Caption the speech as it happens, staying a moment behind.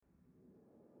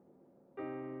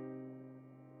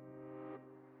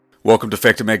Welcome to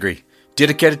Factum Agri,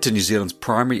 dedicated to New Zealand's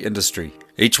primary industry.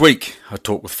 Each week, I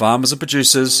talk with farmers and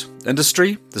producers,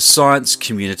 industry, the science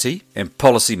community, and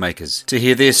policymakers to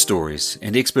hear their stories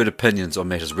and expert opinions on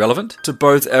matters relevant to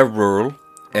both our rural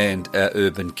and our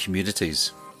urban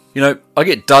communities. You know, I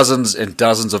get dozens and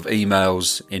dozens of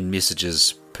emails and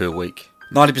messages per week.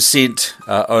 90%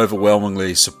 are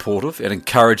overwhelmingly supportive and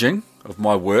encouraging of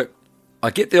my work.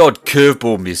 I get the odd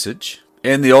curveball message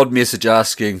and the odd message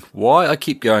asking why I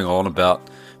keep going on about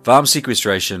farm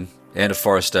sequestration and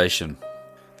afforestation.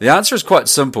 The answer is quite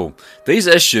simple. These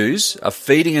issues are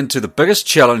feeding into the biggest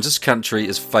challenge this country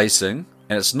is facing,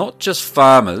 and it's not just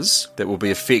farmers that will be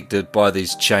affected by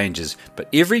these changes, but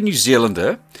every New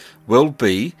Zealander will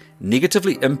be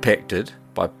negatively impacted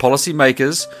by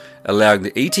policymakers allowing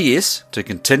the ETS to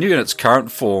continue in its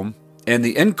current form and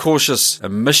the incautious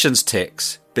emissions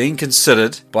tax being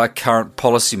considered by current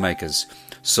policymakers.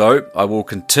 So I will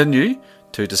continue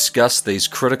to discuss these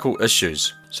critical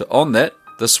issues. So on that,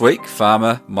 this week,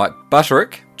 farmer Mike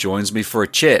Butterick joins me for a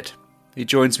chat. He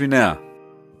joins me now.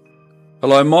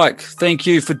 Hello, Mike. Thank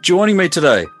you for joining me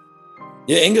today.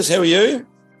 Yeah, Angus, how are you?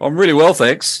 I'm really well,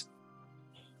 thanks.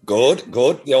 Good.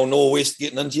 The old nor'west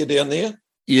getting into you down there?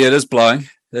 Yeah, it is blowing.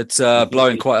 It's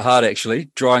blowing quite hard, actually,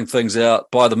 drying things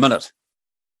out by the minute.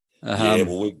 Yeah,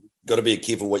 well, we've got to be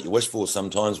careful what you wish for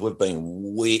sometimes. We've been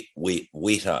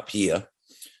wet up here,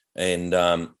 and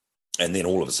then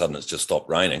all of a sudden it's just stopped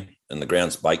raining, and the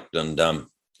ground's baked, and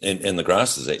the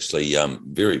grass is actually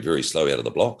very, very slow out of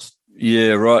the blocks.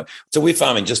 Yeah, right. So we're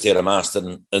farming just out of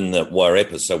Marston in the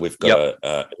Wairarapa, so we've got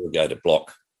a irrigated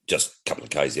block just a couple of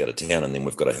k's out of town, and then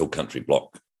we've got a hill country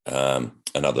block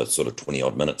another sort of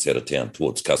 20-odd minutes out of town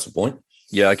towards Castle Point.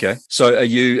 Yeah, okay. So are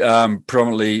you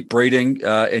predominantly breeding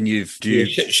and do you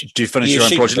finish your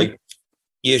own progeny?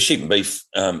 Yeah, sheep and beef,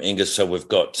 Angus. So we've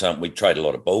got we trade a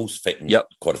lot of bulls, fatten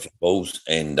quite a few bulls,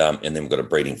 and then we've got a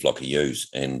breeding flock of ewes,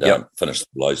 and finish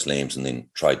those lambs, and then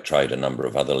trade a number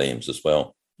of other lambs as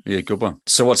well. Yeah, good one.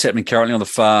 So what's happening currently on the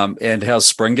farm, and how's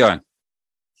spring going?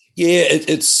 Yeah,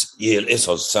 as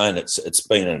I was saying, it's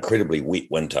been an incredibly wet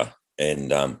winter,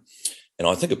 and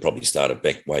I think it probably started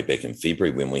way back in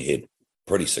February when we had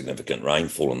pretty significant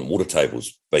rainfall, and the water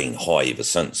table's been high ever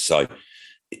since. So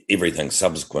everything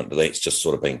subsequent to that's just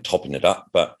sort of been topping it up.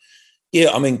 But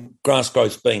yeah, I mean, grass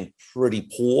growth's been pretty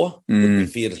poor, would be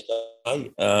fair to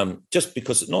say, just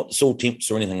because it's not soil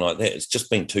temps or anything like that. It's just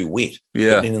been too wet.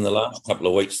 Yeah. But then in the last couple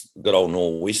of weeks, good old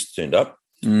nor'west turned up,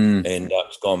 and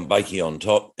it's gone bakey on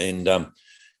top. And,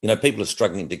 people are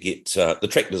struggling to get the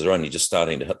tractors are only just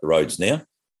starting to hit the roads now.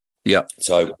 Yeah.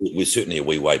 So we're certainly a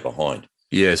wee way behind.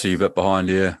 Yeah, so you're a bit behind,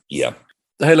 yeah. Yeah.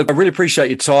 Hey, look, I really appreciate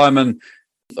your time, and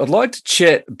I'd like to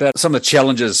chat about some of the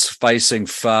challenges facing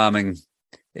farming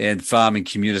and farming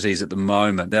communities at the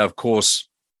moment. Now, of course,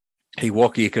 He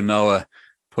Waka Eke Noa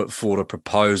put forward a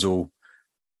proposal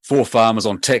for farmers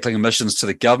on tackling emissions to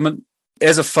the government.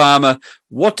 As a farmer,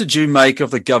 what did you make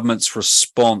of the government's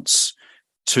response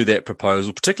to that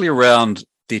proposal, particularly around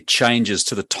their changes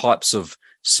to the types of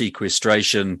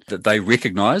sequestration that they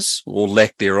recognise or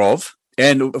lack thereof?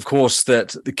 And, of course,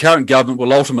 that the current government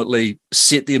will ultimately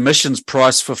set the emissions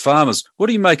price for farmers. What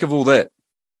do you make of all that?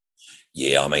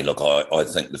 Yeah, I mean, look, I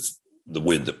think the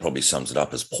word that probably sums it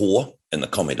up is poor. And the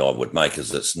comment I would make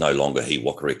is it's no longer He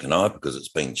Waka Eke Noa because it's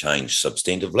been changed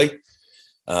substantively.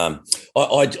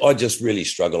 I just really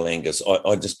struggle, Angus.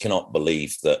 I just cannot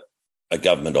believe that a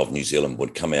government of New Zealand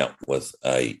would come out with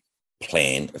a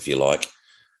plan, if you like,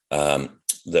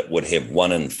 that would have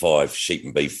 1 in 5 sheep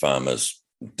and beef farmers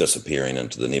disappearing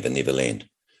into the never land.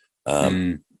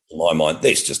 In my mind,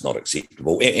 that's just not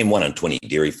acceptable. And 1 in 20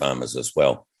 dairy farmers as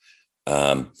well.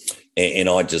 And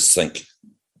I just think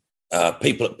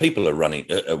people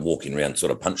are walking around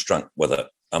sort of punch drunk with it.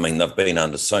 I mean, they've been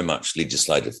under so much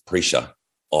legislative pressure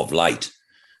of late,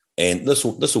 and this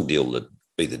will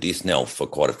be the death knell for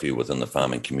quite a few within the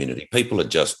farming community. People are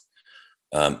just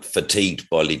fatigued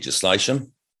by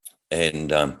legislation,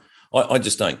 and I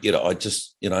just don't get it. I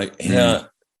just, how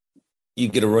you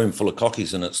get a room full of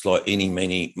cockies and it's like any,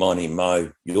 many, miny,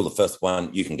 mo, you're the fifth one,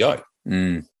 you can go.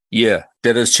 Yeah,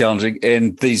 that is challenging.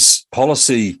 And these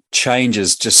policy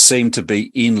changes just seem to be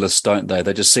endless, don't they?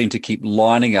 They just seem to keep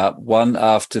lining up one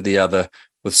after the other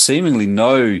with seemingly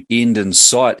no end in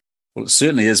sight. Well, it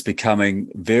certainly is becoming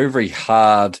very, very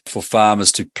hard for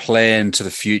farmers to plan to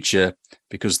the future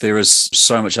because there is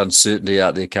so much uncertainty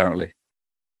out there currently.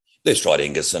 That's right,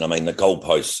 Angus. And I mean, the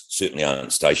goalposts certainly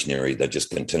aren't stationary. They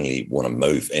just continually want to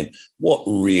move. And what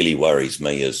really worries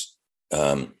me is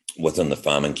within the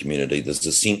farming community, there's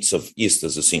a sense of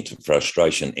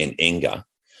frustration and anger.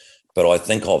 But I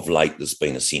think of late there's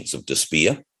been a sense of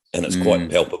despair. and it's quite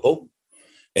palpable.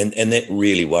 And that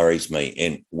really worries me.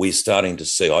 And I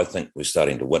think we're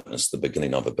starting to witness the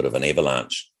beginning of a bit of an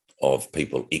avalanche of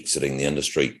people exiting the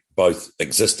industry, both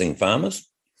existing farmers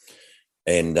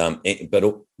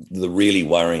but the really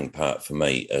worrying part for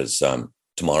me is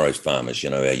tomorrow's farmers,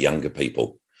 our younger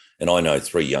people. And I know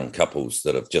 3 young couples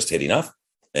that have just had enough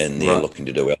and they're looking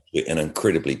to do elsewhere, and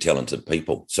incredibly talented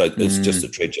people. So it's just a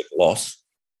tragic loss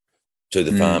to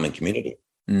the farming community.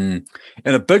 And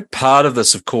a big part of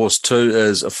this, of course, too,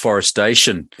 is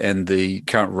afforestation and the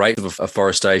current rate of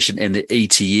afforestation and the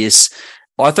ETS.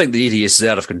 I think the ETS is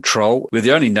out of control. We're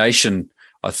the only nation,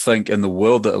 I think, in the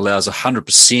world that allows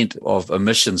 100% of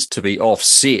emissions to be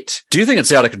offset. Do you think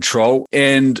it's out of control?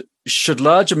 And should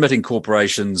large emitting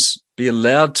corporations be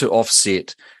allowed to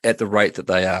offset at the rate that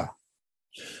they are?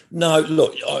 No,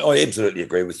 look, I absolutely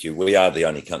agree with you. We are the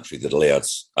only country that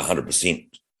allows 100%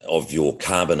 of your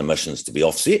carbon emissions to be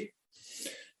offset.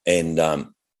 And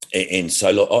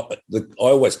so, look, I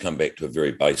always come back to a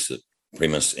very basic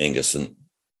premise, Angus, and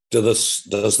does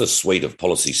this suite of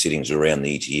policy settings around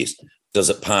the ETS, does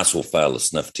it pass or fail the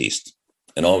sniff test?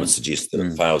 And I would suggest that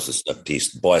it fails the sniff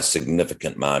test by a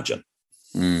significant margin.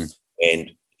 And,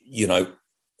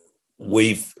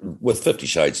 with 50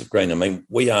 Shades of Green, I mean,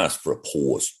 we asked for a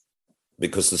pause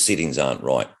because the settings aren't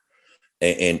right.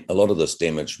 And a lot of this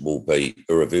damage will be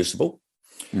irreversible.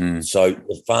 So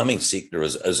the farming sector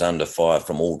is under fire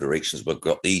from all directions. We've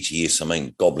got the ETS,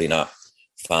 gobbling up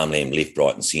farmland left,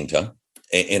 right and centre.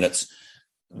 And it's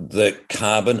the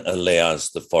carbon allows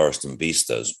the forest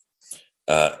investors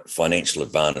financial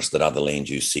advantage that other land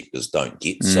use sectors don't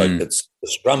get. So it's the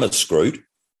scrum is screwed.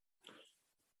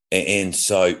 And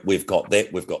so we've got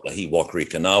that. We've got the He Wakari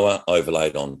Kanoa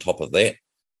overlaid on top of that.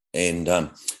 And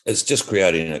it's just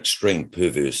creating an extreme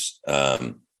perverse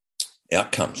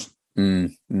outcomes.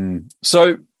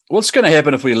 So what's going to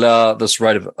happen if we allow this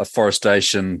rate of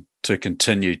afforestation to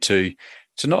continue to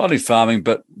not only farming,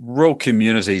 but rural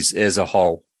communities as a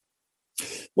whole?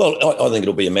 Well, I think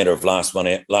it'll be a matter of last one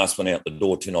out the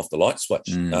door, turn off the light switch,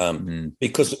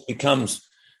 because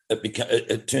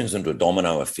it turns into a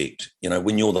domino effect.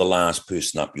 When you're the last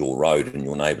person up your road and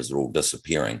your neighbours are all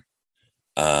disappearing,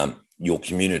 your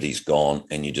community's gone,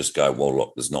 and you just go, well,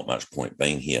 look, there's not much point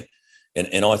being here.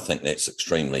 And I think that's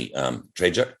extremely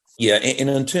tragic. Yeah, and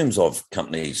in terms of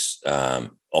companies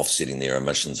offsetting their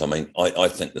emissions, I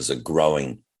think there's a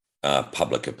growing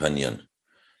public opinion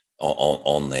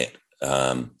on that.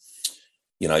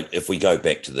 If we go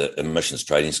back to the emissions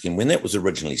trading scheme, when that was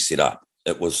originally set up,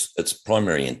 its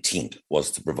primary intent was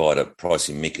to provide a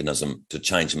pricing mechanism to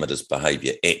change emitters'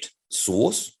 behaviour at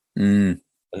source. And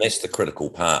that's the critical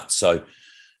part. So,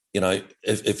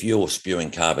 if you're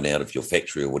spewing carbon out of your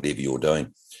factory or whatever you're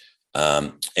doing,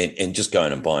 and just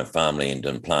going and buying farmland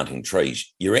and planting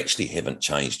trees, you actually haven't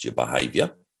changed your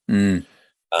behaviour. And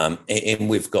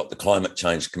we've got the Climate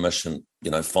Change Commission,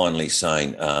 finally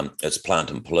saying it's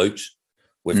plant and pollute.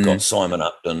 We've got Simon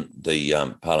Upton,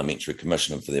 the Parliamentary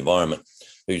Commissioner for the Environment,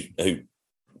 who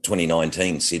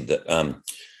 2019 said that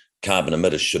carbon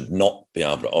emitters should not be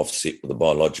able to offset with a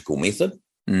biological method.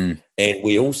 And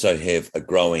we also have a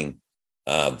growing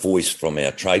voice from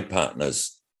our trade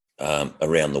partners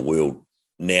around the world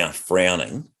now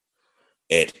frowning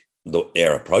at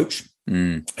our approach.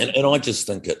 And I just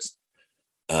think it's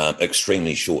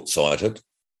extremely short-sighted.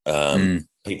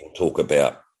 People talk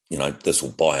about, this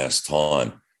will buy us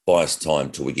time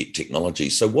till we get technology.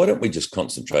 So why don't we just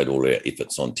concentrate all our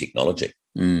efforts on technology?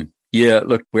 Yeah,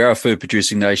 look, we are a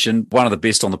food-producing nation, one of the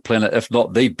best on the planet, if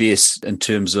not the best in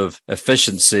terms of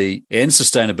efficiency and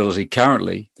sustainability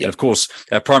currently. Yep. And of course,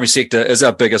 our primary sector is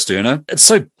our biggest earner. It's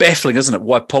so baffling, isn't it,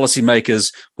 why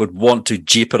policymakers would want to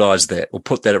jeopardise that or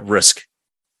put that at risk?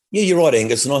 Yeah, you're right,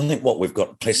 Angus. And I think what we've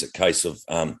got, a classic case of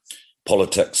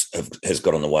politics has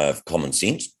got in the way of common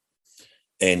sense.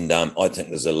 And I think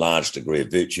there's a large degree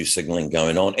of virtue signalling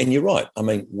going on. And you're right.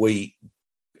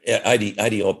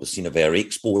 80% of our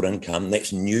export income,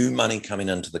 that's new money coming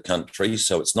into the country.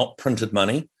 So it's not printed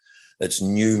money, it's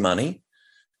new money,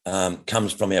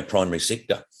 comes from our primary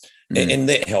sector. And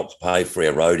that helps pay for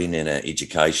our roading and our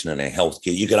education and our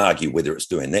healthcare. You can argue whether it's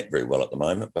doing that very well at the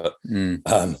moment, but and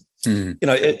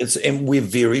we're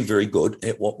very, very good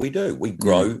at what we do. We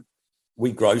grow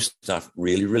stuff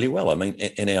really, really well.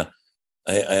 And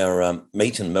our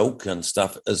meat and milk and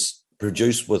stuff is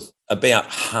produced with about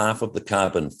half of the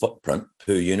carbon footprint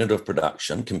per unit of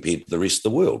production compared to the rest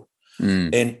of the world.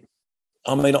 And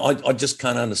I just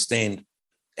can't understand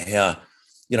how,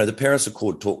 the Paris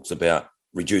Accord talks about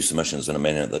reduce emissions in a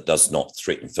manner that does not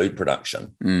threaten food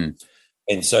production.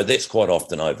 And so that's quite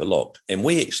often overlooked. And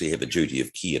we actually have a duty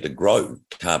of care to grow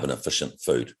carbon efficient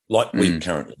food like we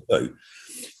currently do.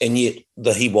 And yet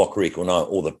the He Waka Reka Noa,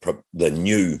 or the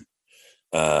new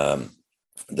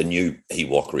He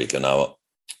Waka Reka Noa,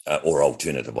 or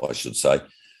alternative, I should say,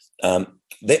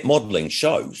 that modelling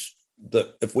shows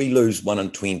that if we lose 1 in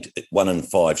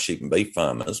 5 sheep and beef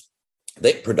farmers,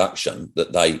 that production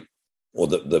that they, or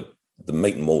the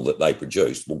meat and wool that they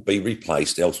produce, will be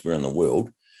replaced elsewhere in the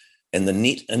world, and the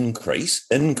net increase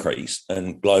in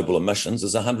global emissions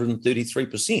is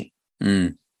 133%.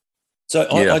 So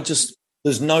I just,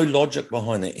 there's no logic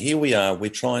behind that. Here we are, we're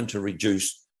trying to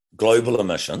reduce global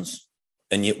emissions,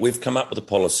 and yet we've come up with a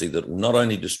policy that will not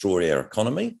only destroy our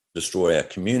economy, destroy our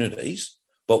communities,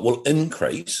 but will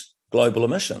increase global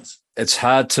emissions. It's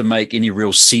hard to make any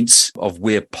real sense of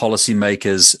where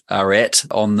policymakers are at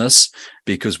on this,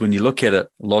 because when you look at it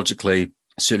logically,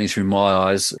 certainly through my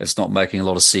eyes, it's not making a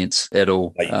lot of sense at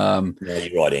all. No,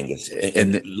 you're right, Angus.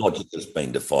 And logic has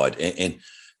been defied. And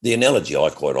the analogy I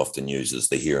quite often use is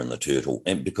the hare and the turtle.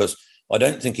 And because I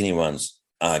don't think anyone's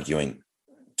arguing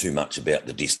too much about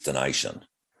the destination.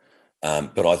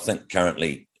 But I think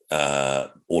currently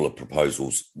all the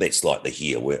proposals, that's like the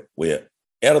hare. We're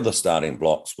out of the starting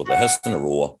blocks with a hiss and a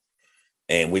roar,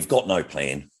 and we've got no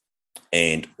plan.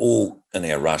 And all in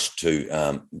our rush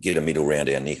to get a medal around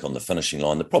our neck on the finishing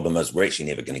line. The problem is we're actually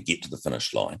never going to get to the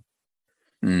finish line.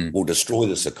 We'll destroy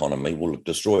this economy, we'll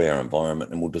destroy our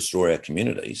environment, and we'll destroy our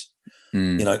communities.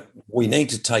 You know, we need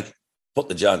to put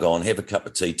the jug on, have a cup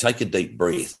of tea, take a deep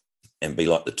breath, and be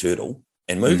like the turtle,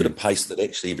 and move at a pace that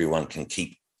actually everyone can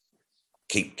keep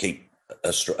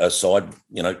aside,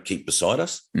 you know, keep beside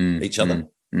us, each other.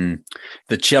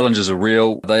 The challenges are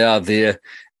real. They are there.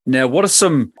 Now,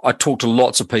 I talk to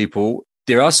lots of people.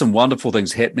 There are some wonderful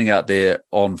things happening out there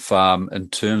on farm in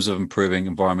terms of improving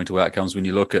environmental outcomes when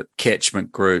you look at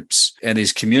catchment groups and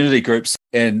these community groups.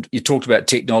 And you talked about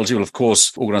technology. Well, of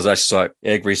course, organisations like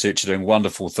Ag Research are doing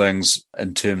wonderful things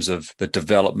in terms of the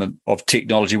development of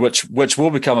technology, which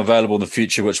will become available in the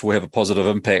future, which will have a positive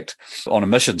impact on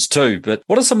emissions too. But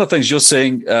what are some of the things you're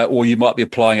seeing or you might be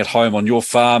applying at home on your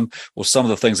farm, or some of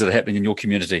the things that are happening in your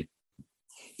community?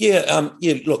 Yeah,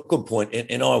 look, good point.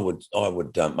 And I would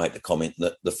make the comment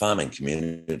that the farming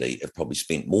community have probably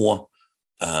spent more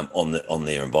on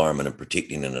their environment and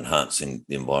protecting and enhancing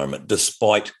the environment,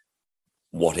 despite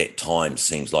what at times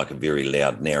seems like a very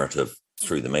loud narrative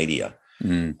through the media.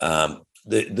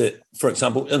 For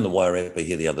example, in the Wairarapa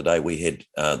here the other day, we had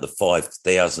the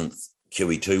 5,000th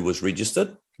QE2 was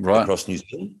registered across New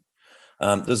Zealand.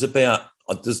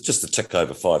 There's just a tick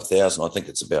over 5,000. I think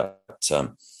it's about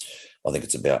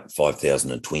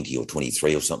 5,020 or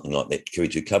 23 or something like that,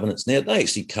 QE2 covenants. Now, they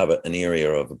actually cover an area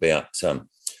of about, I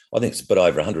think it's a bit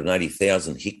over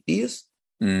 180,000 hectares.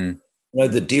 You know,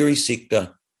 the dairy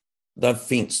sector, they've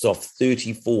fenced off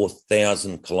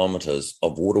 34,000 kilometres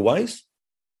of waterways.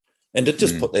 And to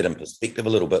just put that in perspective a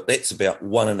little bit, that's about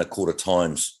 1.25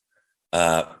 times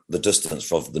the distance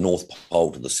from the North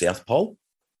Pole to the South Pole.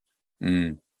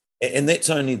 And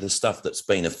that's only the stuff that's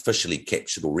been officially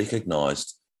captured or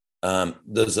recognised.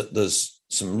 There's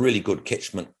some really good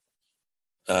catchment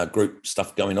group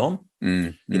stuff going on.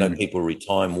 You know, people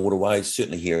retime waterways.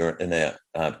 Certainly here in our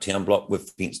town block, we've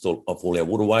fenced off all our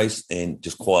waterways and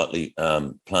just quietly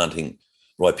planting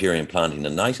riparian planting the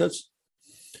natives.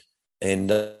 And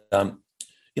you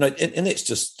know, and that's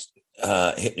just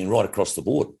happening right across the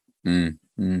board.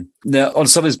 Now, on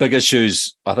some of these big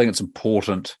issues, I think it's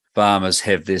important farmers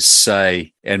have their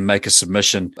say and make a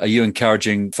submission. Are you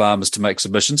encouraging farmers to make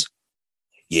submissions?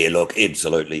 Yeah, look,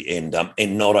 absolutely. And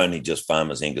not only just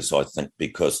farmers, Angus, I think,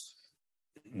 because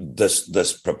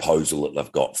this proposal that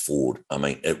they've got forward, I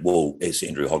mean, it will, as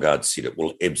Andrew Hoggard said, it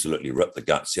will absolutely rip the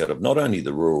guts out of not only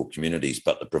the rural communities,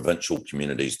 but the provincial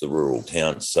communities, the rural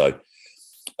towns. So,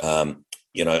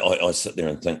 you know, I sit there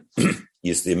and think,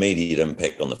 yes, the immediate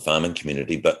impact on the farming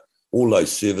community, but all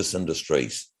those service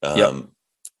industries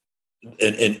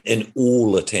in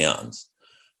all the towns.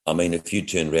 I mean, if you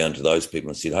turn around to those people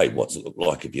and said, hey, what's it look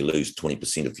like if you lose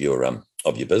 20% of your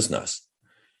business?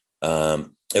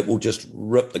 It will just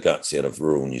rip the guts out of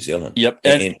rural New Zealand. Yep.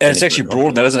 And it's actually broader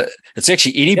than that, isn't it? It's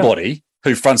actually anybody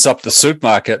who fronts up the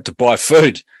supermarket to buy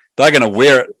food. They're going to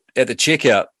wear it at the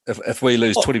checkout if we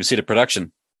lose 20% of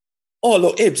production. Oh,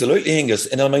 look, absolutely, Angus.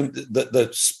 And I mean, the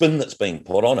spin that's being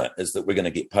put on it is that we're going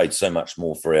to get paid so much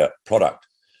more for our product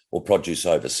or produce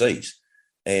overseas.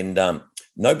 And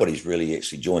nobody's really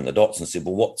actually joined the dots and said,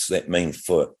 well, what's that mean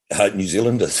for New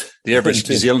Zealanders? The average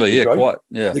New Zealander, quite.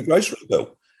 Yeah. The grocery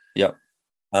bill. Yeah.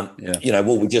 You know,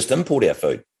 well, we just import our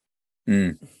food.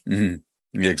 Yeah,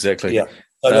 exactly. Yeah.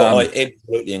 So look, I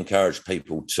absolutely encourage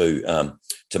people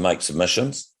to make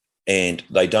submissions, and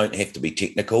they don't have to be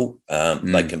technical.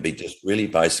 They can be just really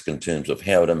basic in terms of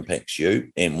how it impacts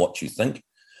you and what you think.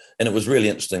 And it was really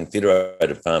interesting.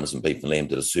 Federated Farmers and Beef and Lamb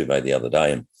did a survey the other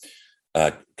day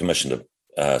and commissioned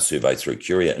a survey through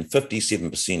Curia, and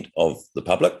 57% of the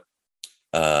public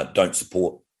don't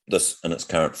support this in its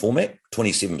current format,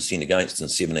 27% against, and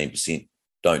 17%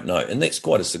 don't know. And that's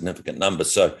quite a significant number.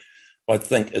 So I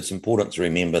think it's important to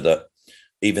remember that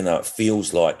even though it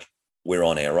feels like we're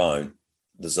on our own,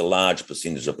 there's a large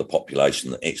percentage of the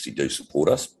population that actually do support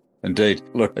us. Indeed.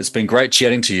 Look, it's been great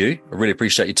chatting to you. I really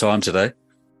appreciate your time today.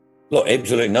 Look,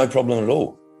 absolutely no problem at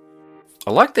all.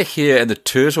 I like the hare and the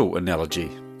turtle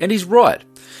analogy, and he's right.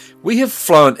 We have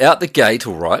flown out the gate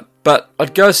all right, but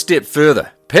I'd go a step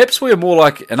further. Perhaps we are more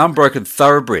like an unbroken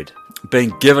thoroughbred,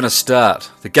 being given a start.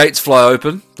 The gates fly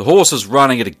open, the horse is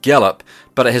running at a gallop,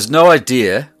 but it has no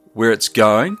idea where it's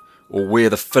going or where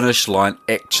the finish line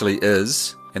actually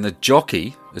is, and the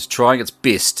jockey is trying its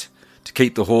best to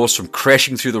keep the horse from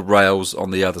crashing through the rails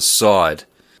on the other side.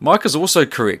 Mike is also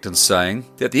correct in saying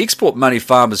that the export money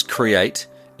farmers create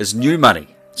is new money.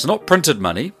 It's not printed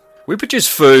money. We produce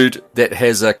food that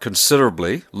has a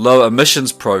considerably lower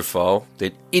emissions profile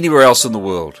than anywhere else in the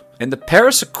world. And the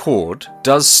Paris Accord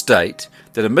does state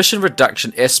that emission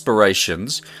reduction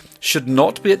aspirations should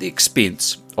not be at the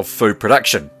expense of food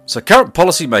production. So current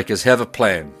policymakers have a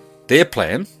plan. Their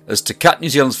plan is to cut New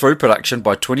Zealand's food production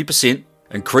by 20%,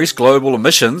 increase global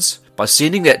emissions by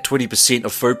sending that 20%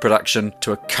 of food production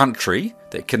to a country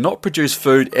that cannot produce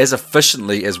food as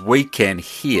efficiently as we can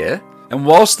here, and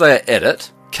whilst they are at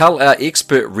it, cull our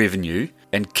export revenue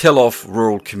and kill off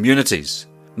rural communities.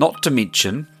 Not to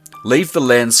mention, leave the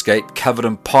landscape covered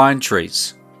in pine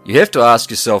trees. You have to ask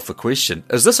yourself the question,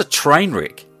 is this a train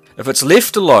wreck? If it's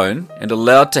left alone and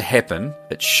allowed to happen,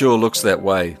 it sure looks that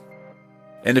way.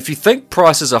 And if you think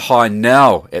prices are high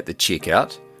now at the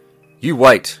checkout, you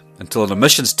wait until an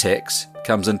emissions tax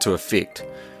comes into effect,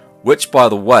 which, by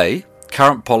the way,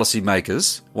 current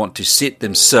policymakers want to set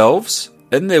themselves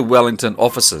in their Wellington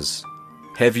offices.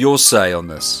 Have your say on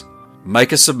this.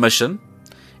 Make a submission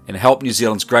and help New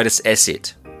Zealand's greatest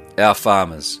asset, our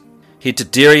farmers. Head to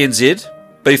Dairy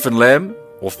NZ, Beef and Lamb,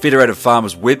 or Federated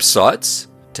Farmers websites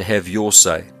to have your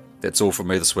say. That's all from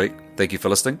me this week. Thank you for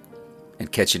listening,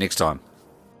 and catch you next time.